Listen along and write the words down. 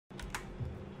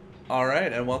All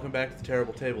right, and welcome back to the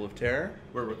Terrible Table of Terror.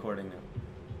 We're recording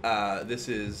now. This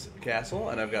is Castle,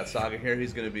 and I've got Saga here.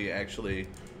 He's going to be actually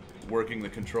working the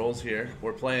controls here.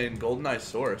 We're playing GoldenEye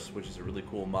Source, which is a really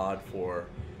cool mod for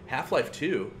Half-Life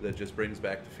 2 that just brings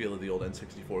back the feel of the old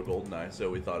N64 GoldenEye, so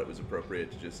we thought it was appropriate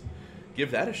to just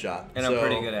give that a shot. And I'm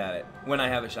pretty good at it, when I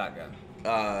have a shotgun.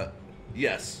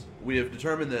 Yes, we have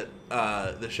determined that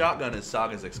the shotgun is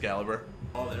Saga's Excalibur.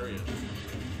 Oh, there he is.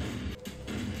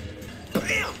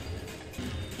 Bam!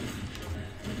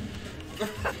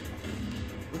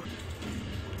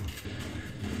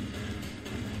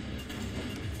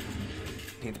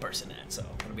 The person at, so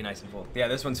it'll be nice and full. Yeah,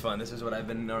 this one's fun. This is what I've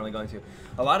been normally going to.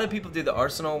 A lot of people do the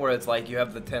arsenal where it's like you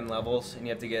have the 10 levels and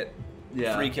you have to get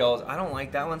 3 kills. I don't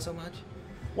like that one so much.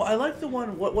 Well, I like the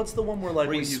one. What's the one where like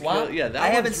where when you swap? Kill, yeah, that I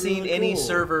haven't one's seen really any cool.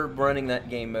 server running that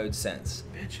game mode since.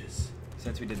 Bitches.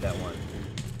 Since we did that one.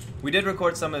 We did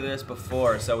record some of this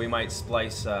before, so we might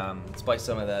splice some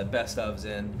of the best ofs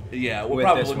in. Yeah, we'll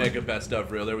probably make a best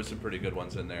of reel. There was some pretty good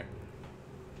ones in there.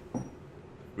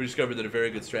 We discovered that a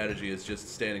very good strategy is just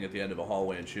standing at the end of a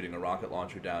hallway and shooting a rocket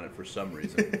launcher down it for some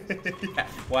reason. Yeah.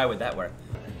 Why would that work?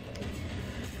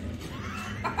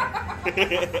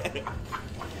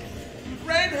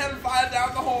 Rain hellfire down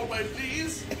the hallway,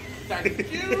 please.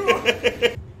 Thank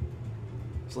you.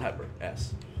 Slapper,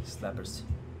 S. Slappers.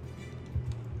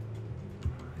 I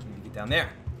need to get down there.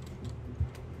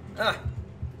 Ah.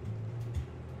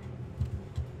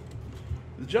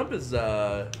 The jump is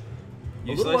a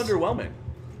Useless? little underwhelming.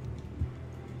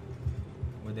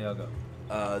 Where'd they all go?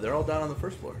 They're all down on the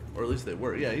first floor, or at least they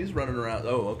were. Yeah, he's running around.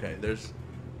 Oh, okay. There's.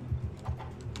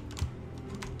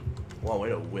 Wow, way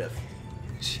to whiff.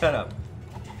 Shut up.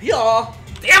 Yeah.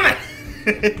 Damn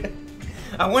it!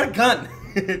 I want a gun.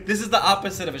 This is the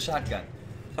opposite of a shotgun.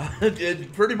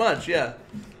 Pretty much, yeah.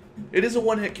 It is a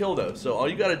one-hit kill though, so all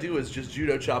you gotta do is just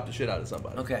judo chop the shit out of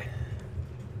somebody. Okay.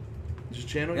 Just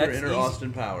channel your inner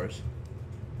Austin Powers.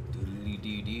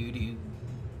 Do-do-do-do-do.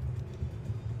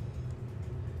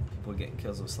 People getting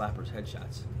kills with slappers,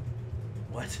 headshots.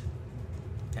 What?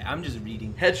 Okay, I'm just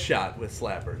reading. Headshot with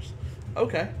slappers.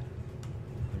 Okay.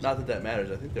 Not that that matters.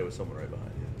 I think there was someone right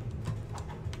behind you.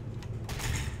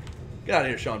 Get out of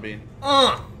here, Sean Bean.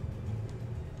 There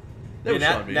was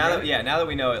Sean Bean, now right? that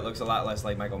we know, it looks a lot less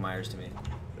like Michael Myers to me.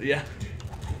 Yeah.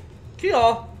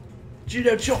 Kill.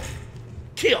 Judo chop.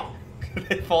 Kill.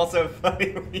 It falls so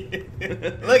funny.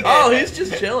 Look Oh, he's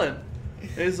just chilling.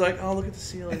 He's like, oh, look at the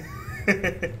ceiling.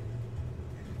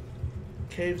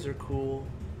 Caves are cool.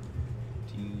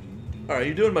 All right,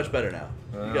 you're doing much better now.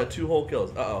 You got 2 whole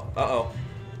kills. Uh-oh. Uh-oh.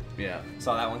 Yeah.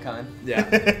 Saw that one coming?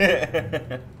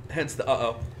 Yeah. Hence the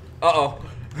uh-oh. Uh-oh.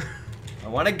 I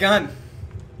want a gun.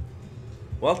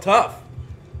 Well, tough.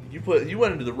 You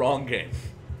went into the wrong game.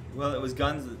 Well, it was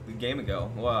guns a game ago.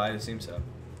 Well, I assume so.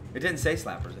 It didn't say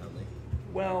slappers only.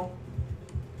 Well,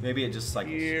 maybe it just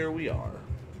cycles. here we are.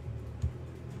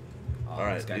 Oh, all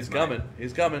right, he's mine. coming.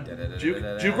 He's coming. Juke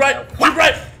right. Juke What?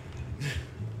 right.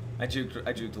 I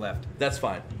juked left. That's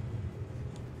fine.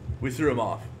 We threw him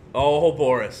off. Oh,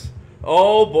 Boris.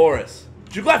 Oh, Boris.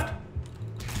 Juke left.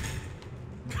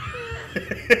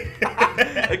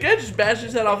 Again, just bash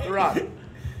his head off the rock.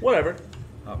 Whatever.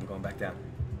 Oh, I'm going back down.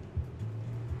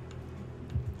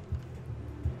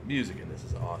 Music in this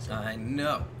is awesome. I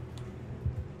know.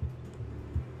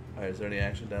 All right, is there any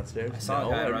action downstairs? I saw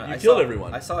a guy run. You killed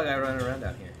everyone. I saw a guy running around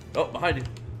down here. Oh, behind you.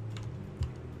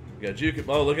 You got juke.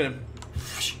 Oh, look at him.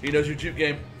 He knows your juke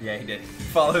game. Yeah, he did. He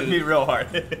followed me real hard.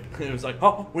 It was like,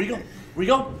 oh, where you going? Where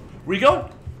you going? Where you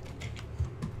going?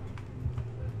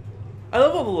 I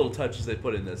love all the little touches they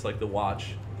put in this, like the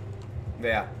watch.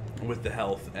 Yeah. With the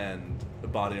health and the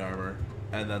body armor,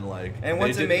 and then like. And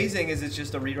what's amazing is it's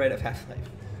just a rewrite of Half-Life.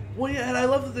 Well, yeah, and I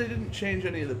love that they didn't change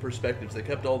any of the perspectives. They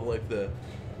kept all the like the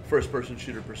first-person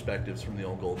shooter perspectives from the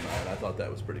old GoldenEye, and I thought that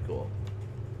was pretty cool.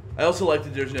 I also like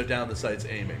that there's no down the sights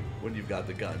aiming when you've got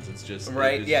the guns. It's just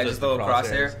right. Yeah, just the little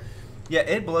crosshair. Yeah,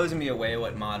 it blows me away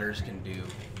what modders can do.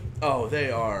 Oh, they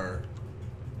are.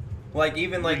 Like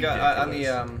even like on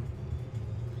the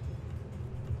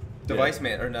device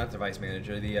not device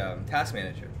manager, the task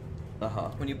manager.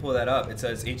 When you pull that up, it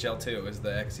says HL2 is the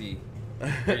XE,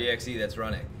 or the XE that's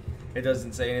running. It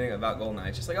doesn't say anything about GoldenEye.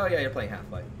 It's just like, oh yeah, you're playing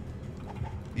Half-Life.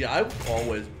 Yeah, I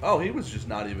always. Oh, he was just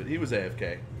not even. He was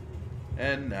AFK,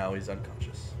 and now he's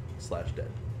unconscious / dead.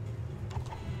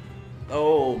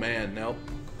 Oh man, nope.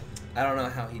 I don't know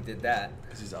how he did that.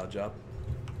 Because he's odd job.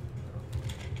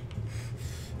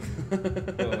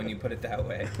 Well, when you put it that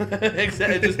way.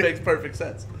 Exactly, it just makes perfect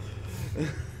sense.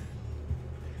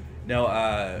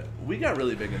 No, we got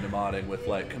really big into modding with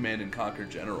like Command and Conquer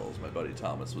Generals. My buddy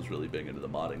Thomas was really big into the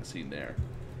modding scene there,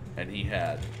 and he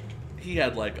had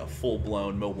like a full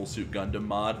blown Mobile Suit Gundam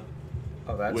mod,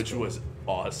 which was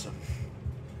awesome.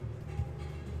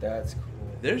 That's cool.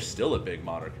 There's still a big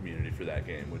modder community for that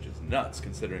game, which is nuts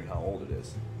considering how old it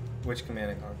is. Which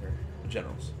Command and Conquer?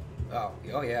 Generals. Oh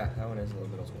yeah, that one is a little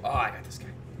bit old school. Oh, I got this guy.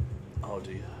 Oh,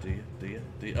 do you?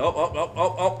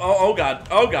 Oh,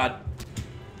 God.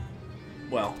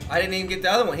 Well. I didn't even get the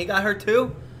other one. He got her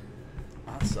too?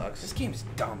 That sucks. This game's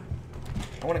dumb.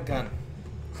 I want a gun.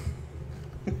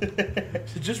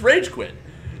 Just rage quit.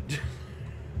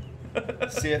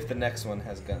 See if the next one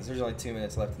has guns. There's only 2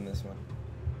 minutes left in this one.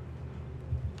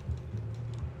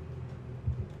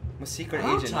 I'm a secret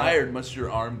agent. How tired must your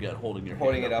arm get holding your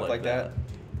holding it up like that?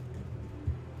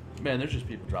 Man, there's just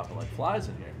people dropping like flies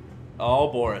in here. Oh,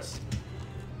 Boris.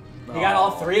 He got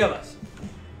all 3 of us.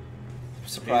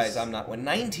 Surprised I'm not.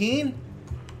 19?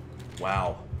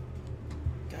 Wow.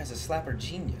 Guy's a slapper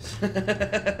genius.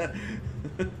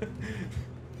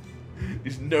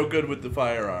 He's no good with the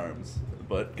firearms,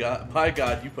 but by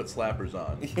God, you put slappers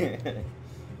on.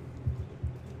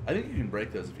 I think you can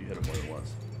break those if you hit them more than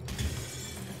once.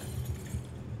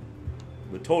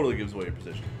 It totally gives away your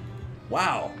position.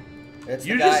 Wow.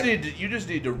 You just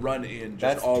need to run in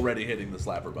just already hitting the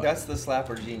slapper button. That's the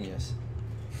slapper genius.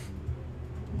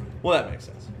 Well, that makes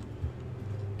sense.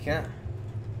 Yeah.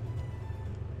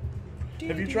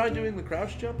 Have you tried doing the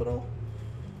crouch jump at all?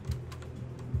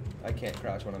 I can't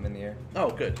crouch when I'm in the air.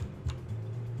 Oh, good.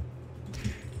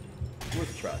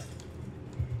 Worth a try.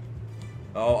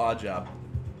 Oh, odd job.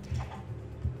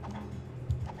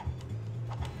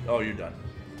 Oh, you're done.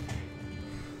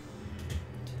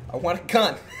 I want a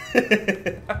gun.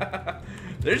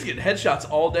 They're just getting headshots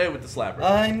all day with the slapper.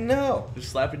 I know. Just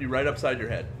slapping you right upside your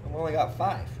head. I've only got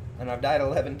 5, and I've died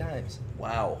 11 times.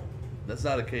 Wow, that's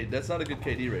not a good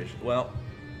KD ratio.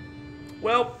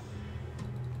 Well.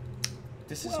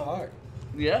 This is hard.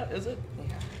 Yeah, is it?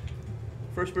 Yeah.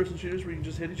 First-person shooters where you can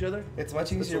just hit each other. It's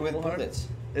much easier with bullets.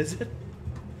 Is it?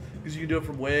 Because you can do it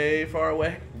from way far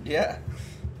away. Yeah.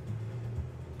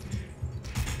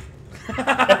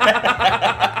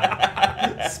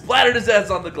 Splattered his ass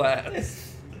on the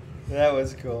glass. That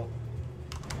was cool.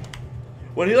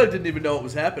 When he didn't even know what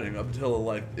was happening up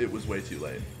until it was way too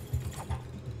late.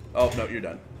 Oh no, you're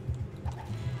done.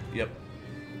 Yep.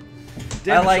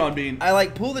 Damn it, Sean Bean. I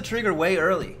pull the trigger way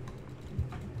early.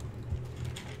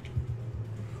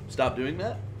 Stop doing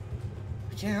that.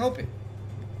 I can't help it.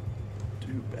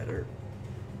 Do better.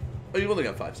 Oh, you've only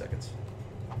got 5 seconds.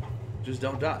 Just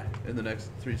don't die in the next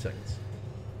 3 seconds.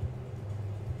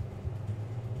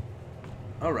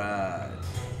 All right.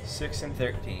 6 and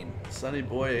 13. Sunny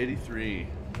Boy 83.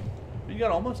 You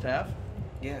got almost half.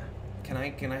 Yeah. Can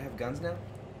I have guns now?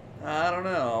 I don't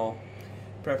know.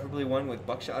 Preferably one with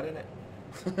buckshot in it.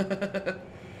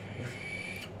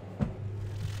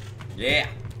 Yeah.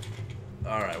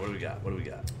 All right. What do we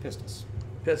got? Pistols.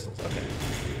 Pistols. Okay.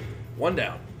 1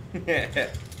 down.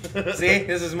 See,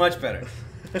 this is much better.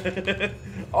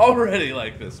 Already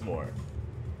like this more.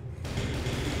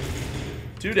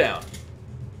 2 down.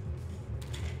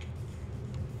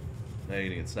 Now you're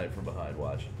gonna get sniped from behind.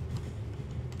 Watch.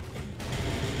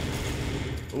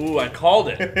 Ooh, I called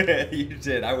it. You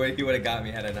did. You would have got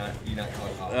me had you not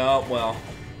called it off. Oh well.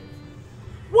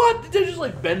 What? Did they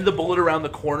just bend the bullet around the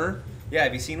corner? Yeah.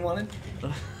 Have you seen Wanted?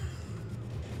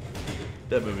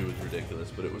 That movie was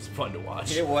ridiculous, but it was fun to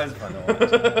watch. It was fun to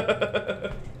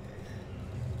watch.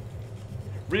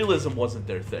 Realism wasn't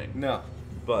their thing. No.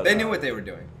 But they knew what they were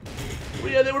doing. Well,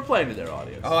 yeah, they were playing to their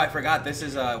audience. Oh, I forgot. This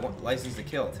is License to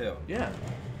Kill too. Yeah.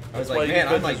 I was like, man,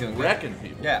 I'm doing wrecking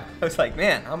people. Yeah. I was like,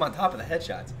 man, I'm on top of the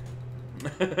headshots.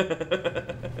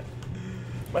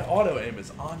 My auto aim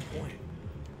is on point.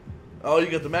 Oh, you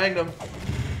got the Magnum.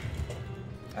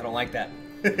 I don't like that.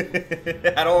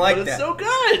 I don't like that. But it's so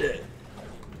good.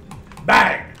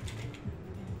 Bang!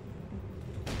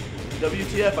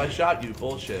 WTF, I shot you.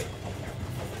 Bullshit.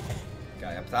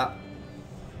 Guy up top.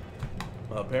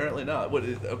 Well, apparently not.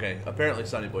 Okay, apparently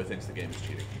Sonny Boy thinks the game is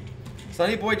cheating.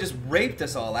 Sonny Boy just raped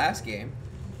us all last game.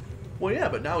 Well, yeah,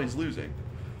 but now he's losing.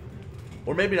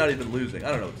 Or maybe not even losing. I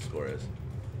don't know what the score is.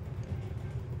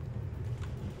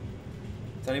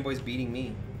 Sonny Boy's beating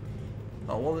me.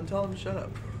 Oh, well, then tell him to shut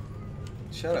up.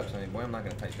 Shut up, Sonny Boy. I'm not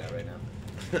going to type that right now.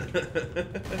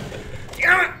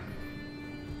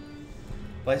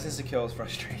 License to Kill is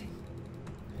frustrating.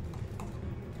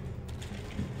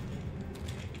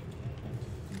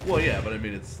 Well, yeah, but I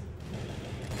mean, it's...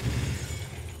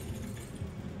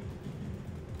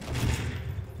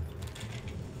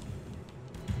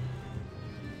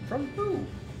 From From who?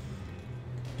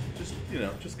 Just, you know,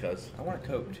 just cuz. I want a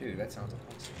Coke too. That sounds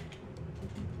awesome.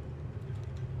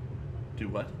 Do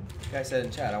what? The guy said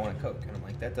in chat, I want a Coke. And I'm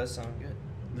like, that does sound good.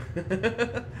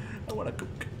 I want a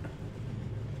Coke.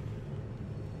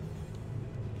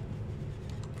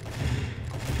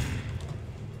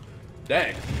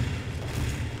 Dang.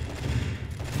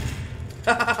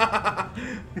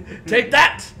 Take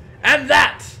that! And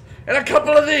that! And a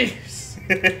couple of these!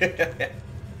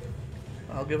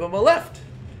 I'll give him a left.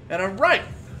 And a right.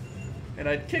 And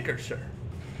I'd kick her, sir.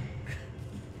 I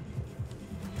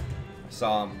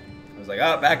saw him. I was like,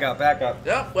 oh, back up, back up.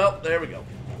 Yep, well, there we go.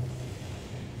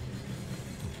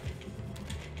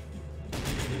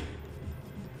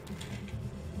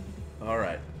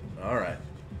 Alright, alright.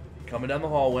 Coming down the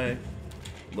hallway,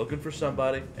 looking for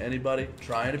somebody, anybody,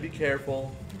 trying to be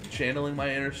careful, channeling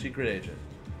my inner secret agent.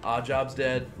 Oddjob's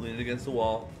dead, leaning against the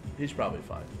wall. He's probably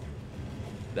fine.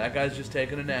 That guy's just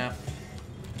taking a nap.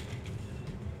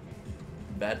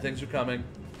 Bad things are coming.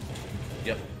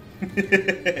 Yep.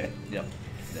 Yep. Yep.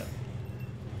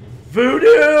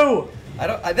 Voodoo!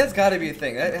 That's got to be a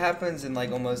thing. That happens in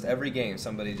like almost every game.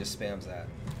 Somebody just spams that.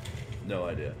 No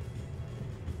idea.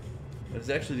 It's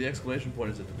actually the exclamation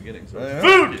point is at the beginning, so it's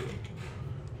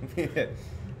voodoo!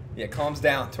 Yeah, calms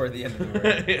down toward the end of the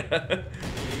round. Yeah.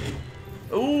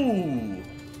 Ooh!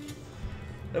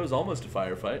 That was almost a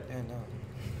firefight. Yeah, no.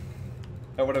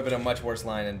 That would have been a much worse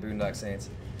line in Boondock Saints.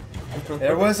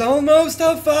 There was almost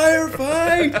a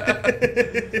firefight!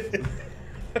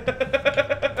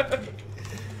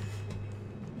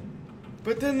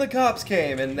 But then the cops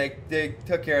came and they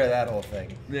took care of that whole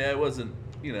thing. Yeah, it wasn't,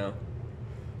 you know.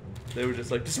 They were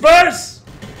just like, disperse!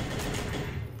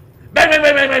 Bang, bang,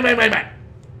 bang, bang, bang, bang, bang, bang!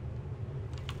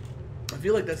 I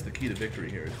feel like that's the key to victory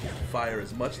here, is fire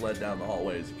as much lead down the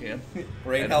hallway as you can.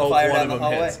 Rain hellfire down the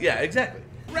hallway? Hits. Yeah, exactly.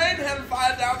 Rain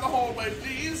hellfire down the hallway,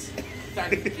 please!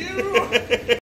 Thank you!